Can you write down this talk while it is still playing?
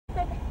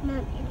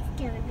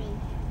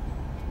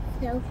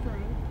so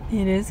fun.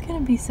 It is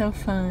gonna be so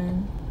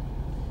fun.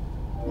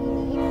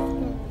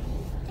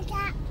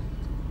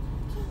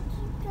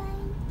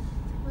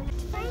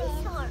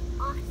 Trains are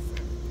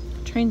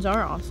awesome. Trains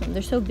are awesome.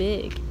 They're so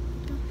big.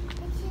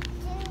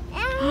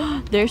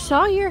 There's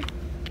Sawyer.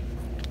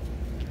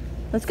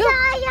 Let's go.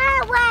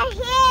 Sawyer, we're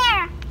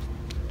here.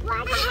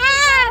 We're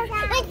here.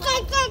 Let's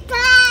take the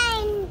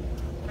train.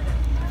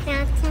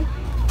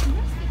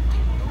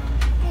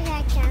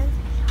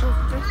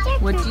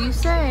 What do you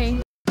say?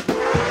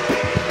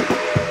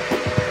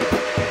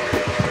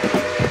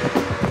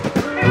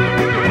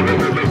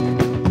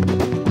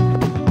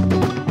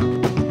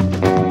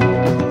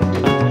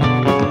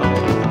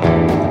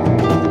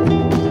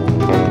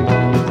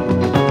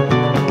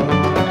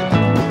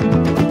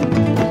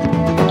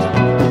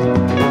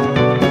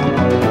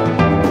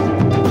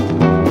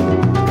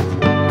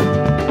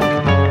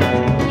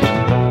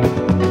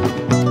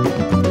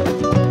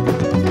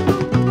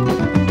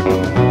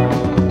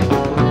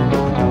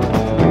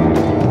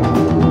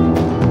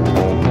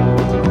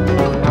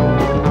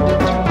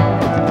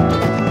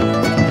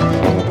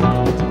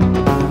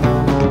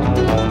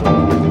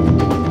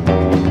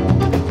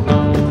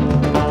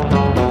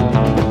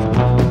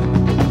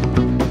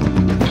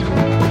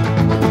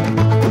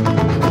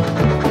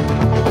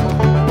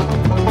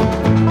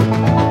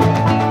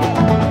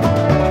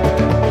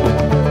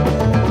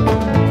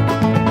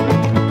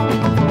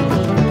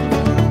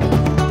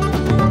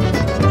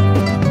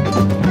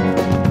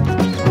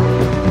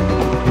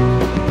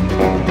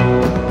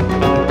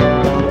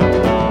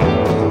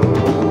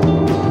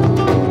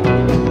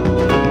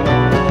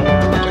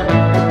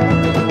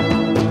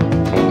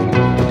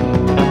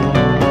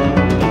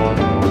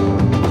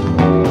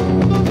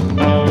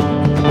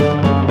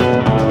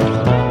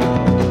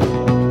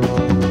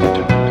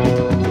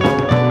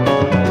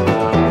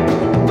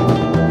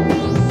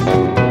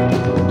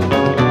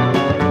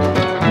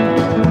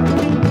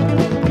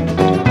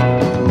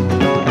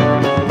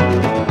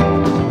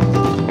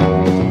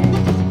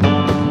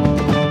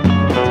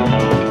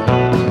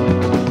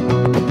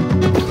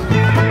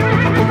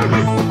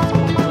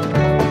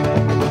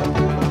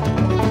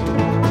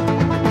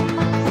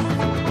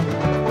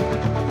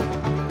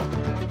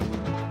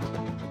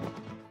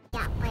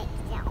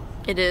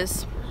 It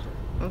is.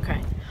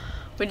 Okay.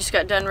 We just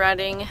got done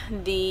riding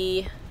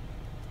the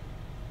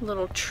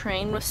little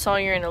train with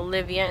Sawyer and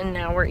Olivia, and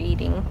now we're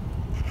eating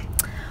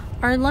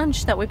our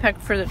lunch that we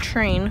packed for the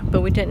train,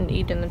 but we didn't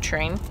eat in the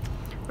train.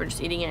 We're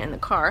just eating it in the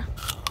car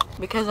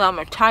because I'm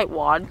a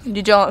tightwad.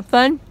 Did y'all have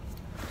fun?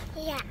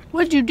 Yeah.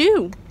 What'd you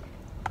do?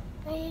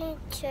 The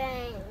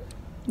train.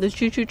 The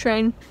choo-choo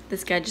train.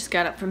 This guy just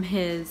got up from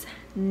his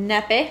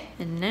nappy,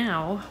 and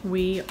now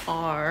we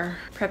are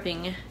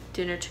prepping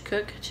dinner to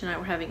cook. Tonight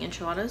we're having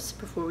enchiladas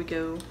before we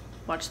go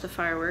watch the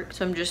fireworks.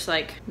 So I'm just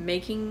like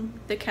making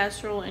the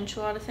casserole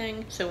enchilada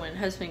thing, so when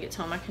husband gets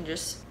home I can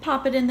just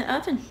pop it in the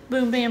oven.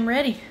 Boom, bam,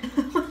 ready.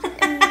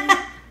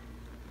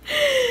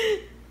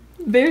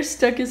 Bear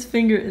stuck his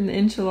finger in the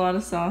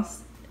enchilada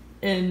sauce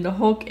and the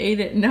Hulk ate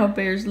it, and now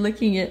Bear's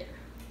licking it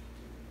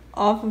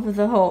off of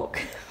the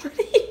Hulk. What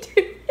are you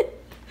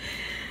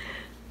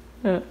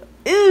doing?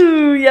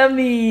 Ooh,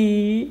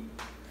 yummy.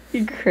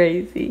 You're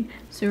crazy.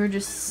 So we're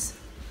just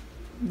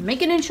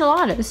making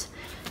enchiladas,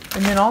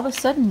 and then all of a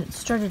sudden it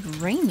started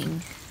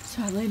raining.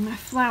 So I laid my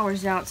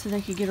flowers out so they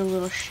could get a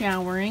little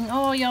showering.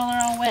 Oh, y'all are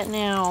all wet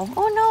now.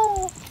 Oh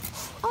no.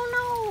 Oh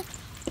no.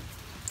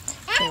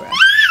 They were.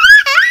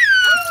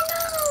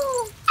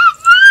 Oh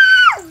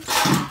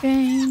no.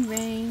 Rain,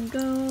 rain,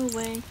 go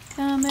away.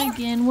 Come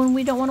again when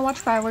we don't want to watch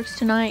fireworks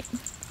tonight.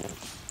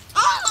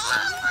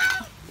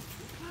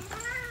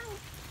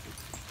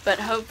 But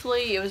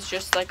hopefully it was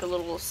just like a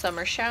little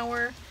summer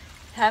shower.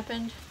 It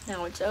happened.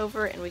 Now it's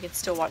over and we can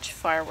still watch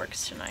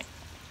fireworks tonight.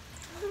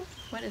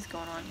 What is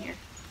going on here?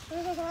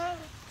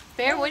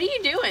 Bear, what are you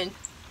doing?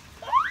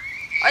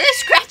 Are they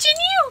scratching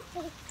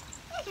you?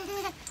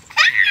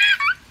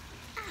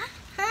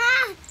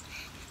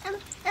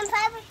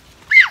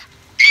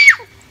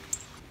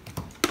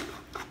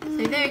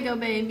 Say, there you go,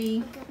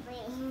 baby.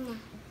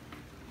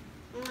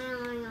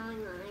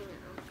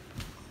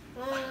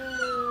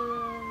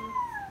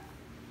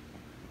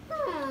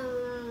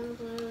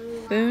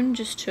 Boone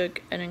just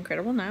took an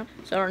incredible nap.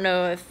 So I don't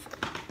know if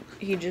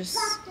he just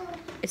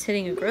is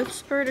hitting a growth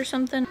spurt or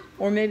something,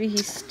 or maybe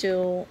he's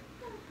still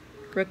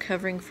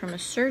recovering from a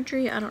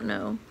surgery. I don't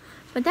know.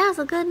 But that was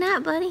a good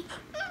nap, buddy.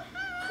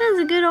 That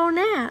was a good old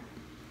nap.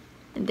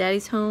 And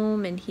Daddy's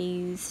home and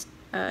he's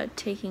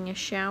taking a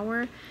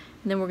shower.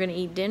 And then we're gonna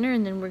eat dinner,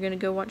 and then we're gonna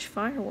go watch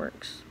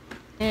fireworks.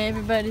 And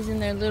everybody's in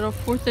their little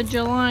 4th of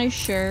July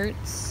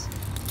shirts.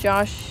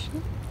 Josh.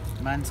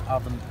 Mine's all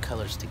the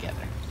colors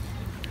together.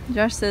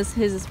 Josh says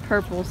his is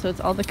purple, so it's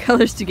all the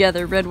colors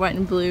together, red, white,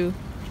 and blue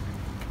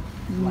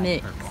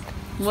mix. Light purple.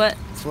 What?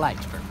 It's light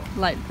purple.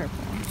 Light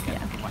purple. Okay,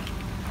 Yeah. white.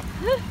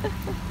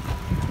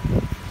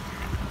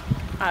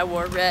 I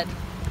wore red.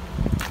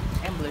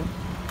 And blue.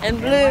 And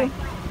blue.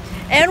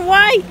 And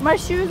white. My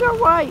shoes are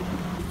white.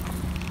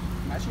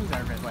 My shoes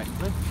are red, white, and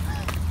blue.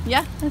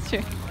 Yeah, that's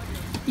true.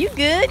 You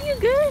good? You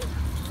good?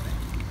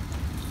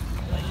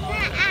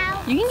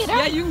 You can get out.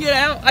 Yeah, you can get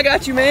out. I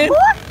got you, man. You know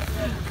what?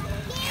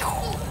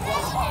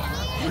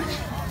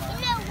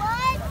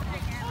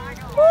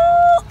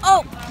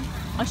 Oh!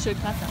 I should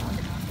have caught that one.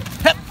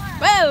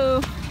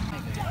 Whoa!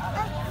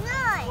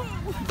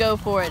 Nice. Go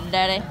for it,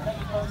 Daddy.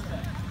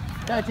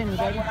 Throw it to me,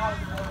 baby.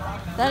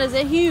 That is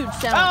a huge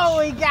sandwich.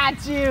 Oh, he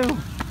got you.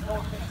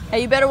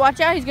 Hey, you better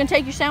watch out. He's gonna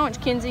take your sandwich,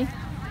 Kinsey.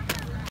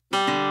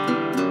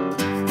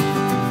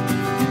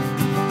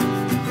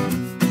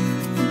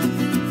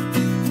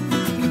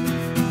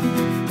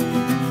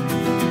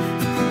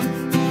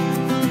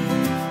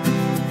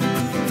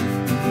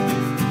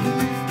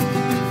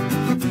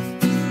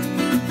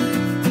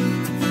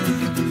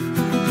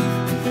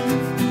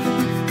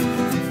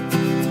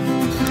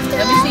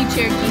 Let me see,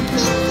 Cherokee.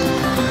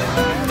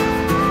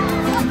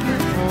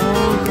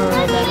 Oh,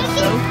 girl, that is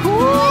so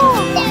cool.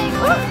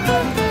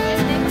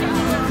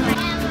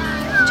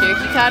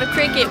 Cherokee caught a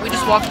cricket. We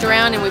just walked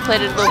around and we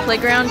played at a little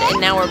playground, and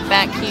now we're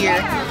back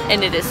here,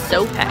 and it is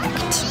so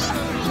packed.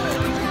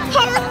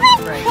 Hey, look at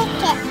the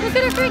cricket. Look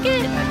at a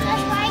cricket.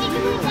 Why did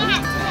you do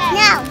that?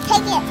 No,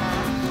 take it.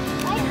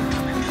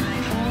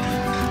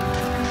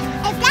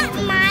 Is that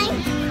mine?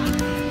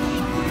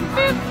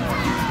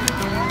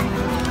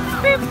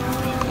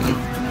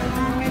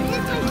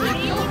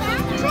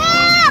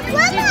 Crap!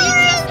 Look,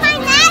 here's my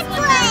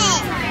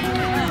necklace.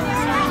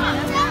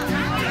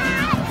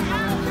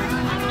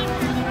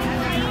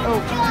 Oh.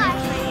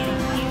 Gosh.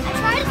 I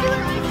tried to do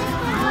it like this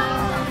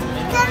one.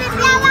 Gonna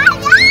blow out.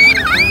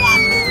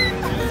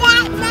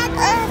 That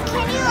necklace,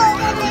 can you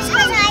open this?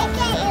 Because I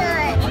can't hear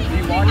it.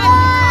 Oh!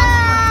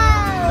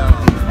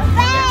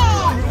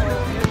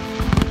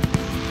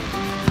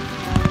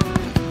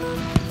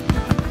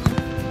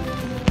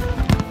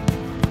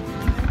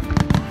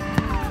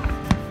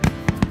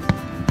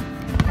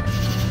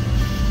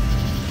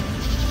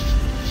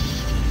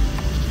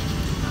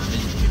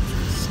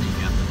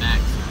 Sneak out the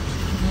back.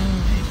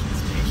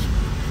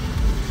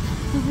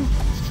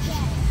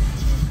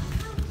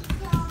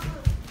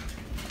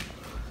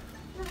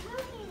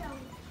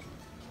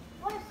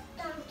 What's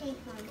Donkey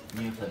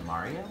Kong? You put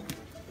Mario?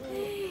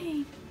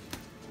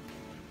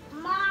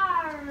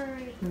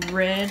 Mario.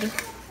 Red,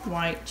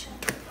 white,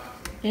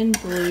 and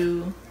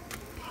blue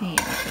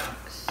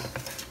pancakes.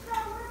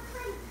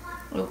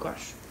 Oh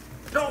gosh.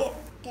 The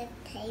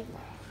table.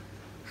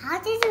 How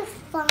did you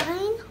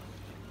find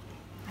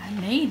I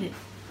made it.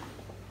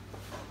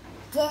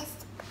 this?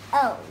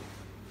 Oh,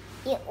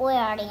 we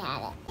already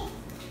had it.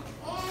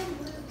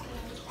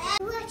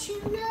 What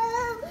you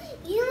know,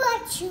 you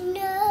what you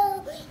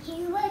know,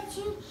 you what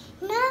you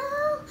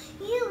know,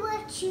 you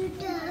what you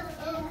know.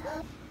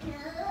 You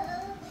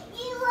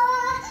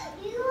are,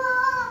 you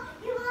are,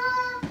 you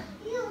are,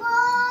 you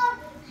are,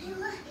 you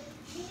are,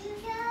 you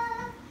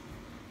know,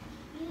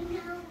 you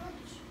know what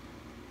you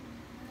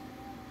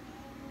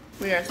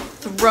We are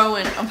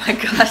throwing. Oh my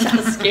gosh,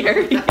 how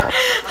scary.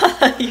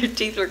 Your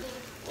teeth were.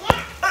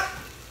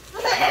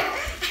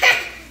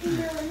 You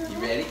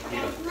ready?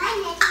 That's my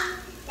necklace.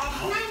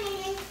 That's my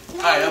necklace.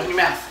 All right, open your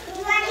mouth. You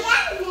already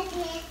have a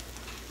necklace.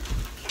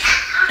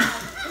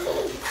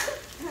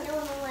 I don't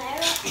want to wear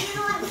it. I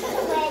don't want to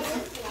wear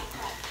this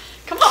necklace.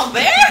 Come on,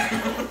 Bear!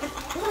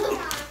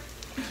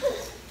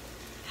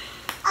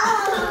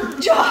 Oh.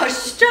 Josh,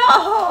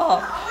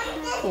 stop!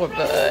 Poor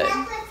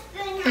bud.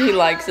 He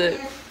likes it.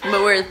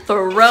 But we're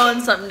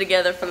throwing something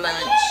together for lunch.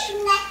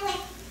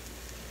 Necklace.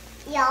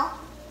 Yo,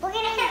 we're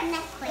gonna have a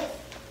necklace.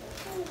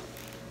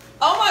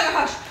 Oh my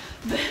gosh!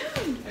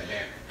 Boone! Hey,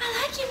 Bear. I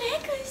like your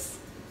necklace.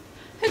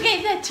 Who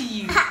gave that to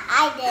you?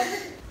 I did.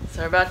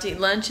 So we're about to eat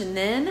lunch and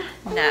then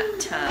nap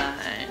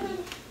time.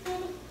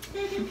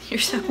 You're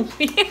so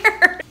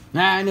weird.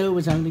 I knew it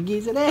was hungry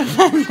geese and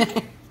everybody.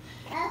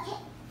 Okay.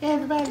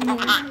 Everybody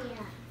knows.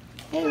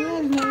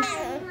 Everybody knows.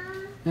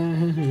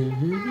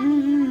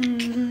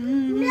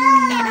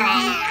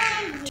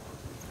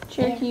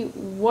 Cherokee,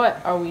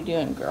 what are we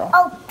doing, girl?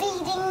 Oh,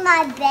 feeding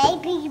my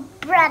baby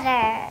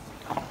brother.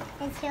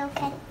 Is he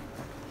okay?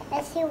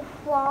 Is he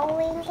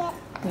swallowing it?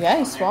 Yeah,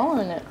 he's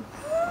swallowing it.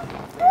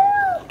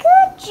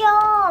 Good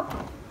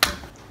job.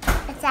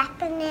 Is that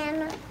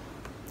banana?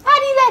 How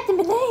do you like the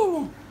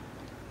banana?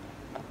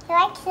 He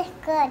likes it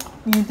good.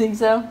 You think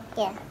so?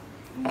 Yeah.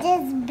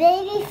 There's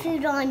baby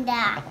food on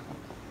that.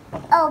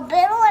 Oh,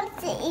 Bill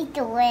wants to eat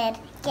the lid.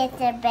 Get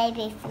their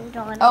baby food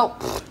on it. Oh,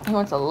 he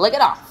wants to lick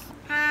it off.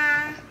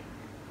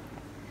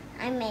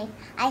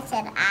 I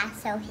said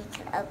so he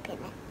could open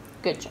it.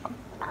 Good job.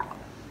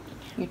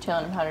 You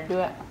telling him how to do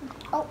it?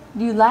 Oh.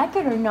 Do you like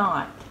it or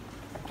not?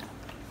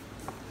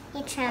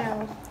 You're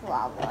trying to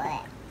swallow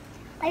it.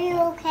 Are you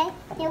okay?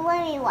 Here,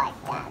 let me wipe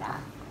that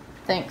off.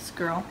 Thanks,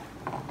 girl.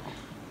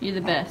 You're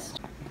the best.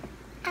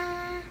 You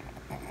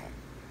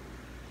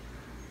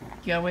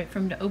gotta wait for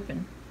him to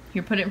open.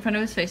 Here, put it in front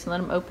of his face and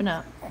let him open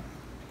up.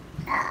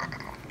 Are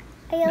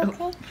you Nope.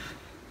 okay?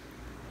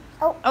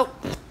 Oh.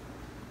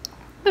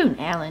 Boone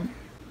Allen.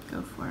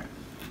 Go for it.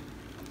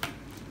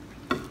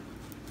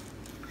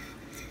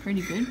 It's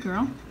pretty good,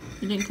 girl.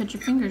 You didn't cut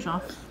your fingers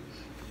off.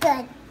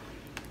 Good.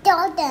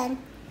 All done.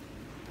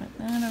 Put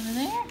that over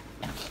there.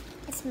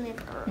 Let's move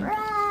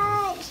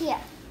right here.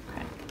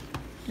 Okay.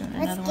 Doing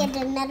Let's another get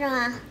one. another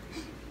one.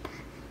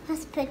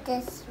 Let's put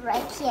this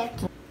right here.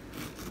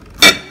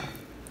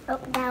 Oh,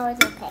 that was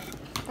okay.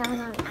 That was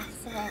on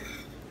accident.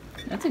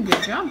 That's a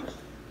good job.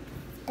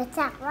 Put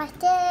that right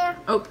there.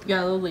 Oh,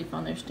 got a little leaf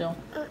on there still.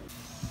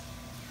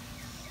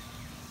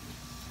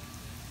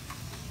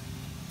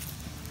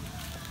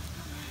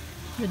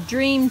 The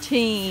dream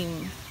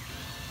team.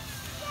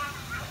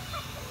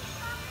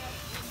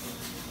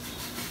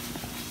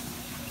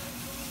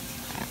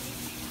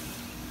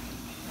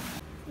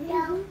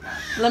 No.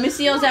 Let me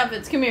see those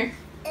outfits. Come here.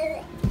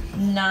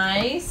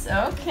 Nice.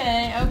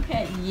 Okay,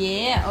 okay.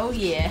 Yeah, oh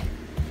yeah.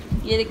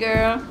 Get it,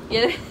 girl.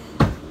 Get it.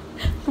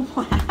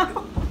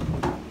 Wow.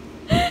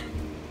 That's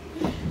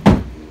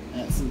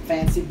some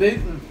fancy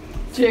booting.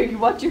 Cherokee,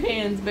 watch your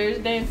hands. Bear's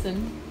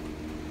dancing.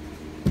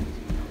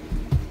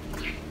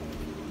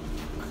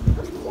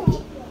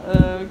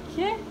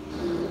 Okay.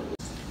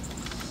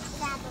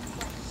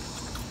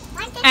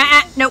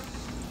 Nope.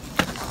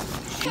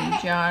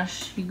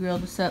 Josh, he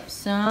grilled us up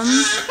some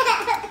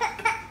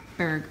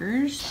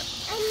burgers.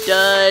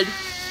 Dud.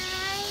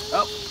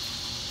 Oh,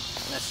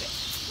 let's see.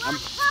 Oh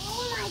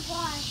my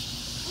gosh.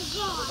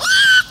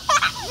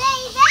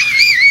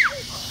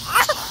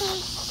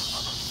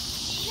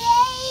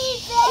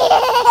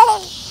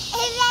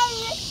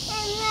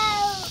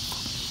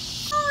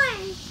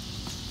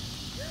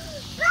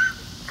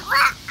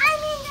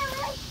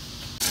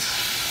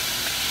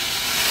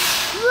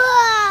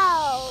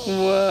 Whoa!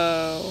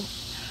 Whoa.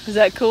 Is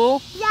that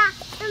cool? Yeah,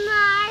 and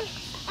my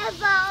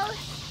elbows.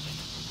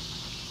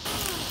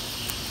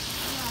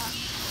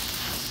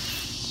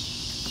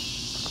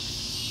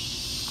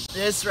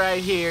 This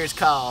right here is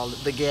called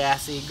the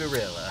gassy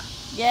gorilla.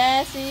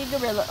 Gassy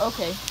gorilla.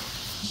 Okay.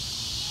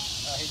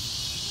 Oh,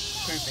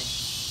 he's pooping.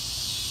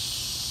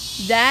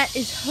 That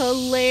is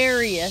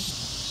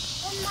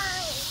hilarious. And mine.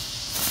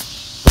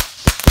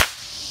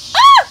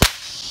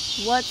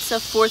 What's a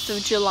 4th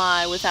of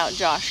July without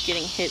Josh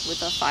getting hit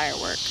with a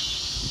firework?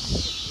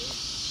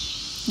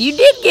 You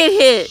did get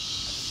hit.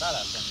 Thought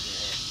I was gonna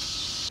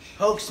get hit.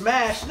 Hulk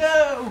smash,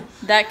 no!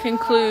 That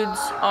concludes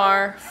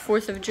our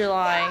 4th of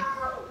July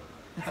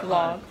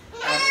vlog.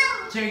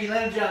 Cherokee,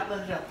 let him jump, let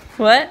him jump.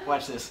 What?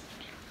 Watch this.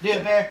 Do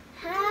it, Bear.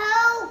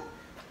 Help!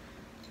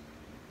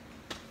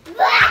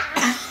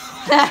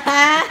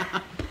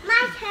 That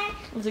My turn.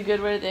 was a good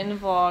way to end the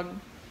vlog.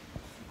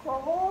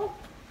 Go.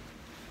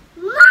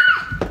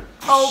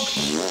 Oh,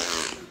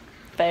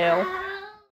 fail.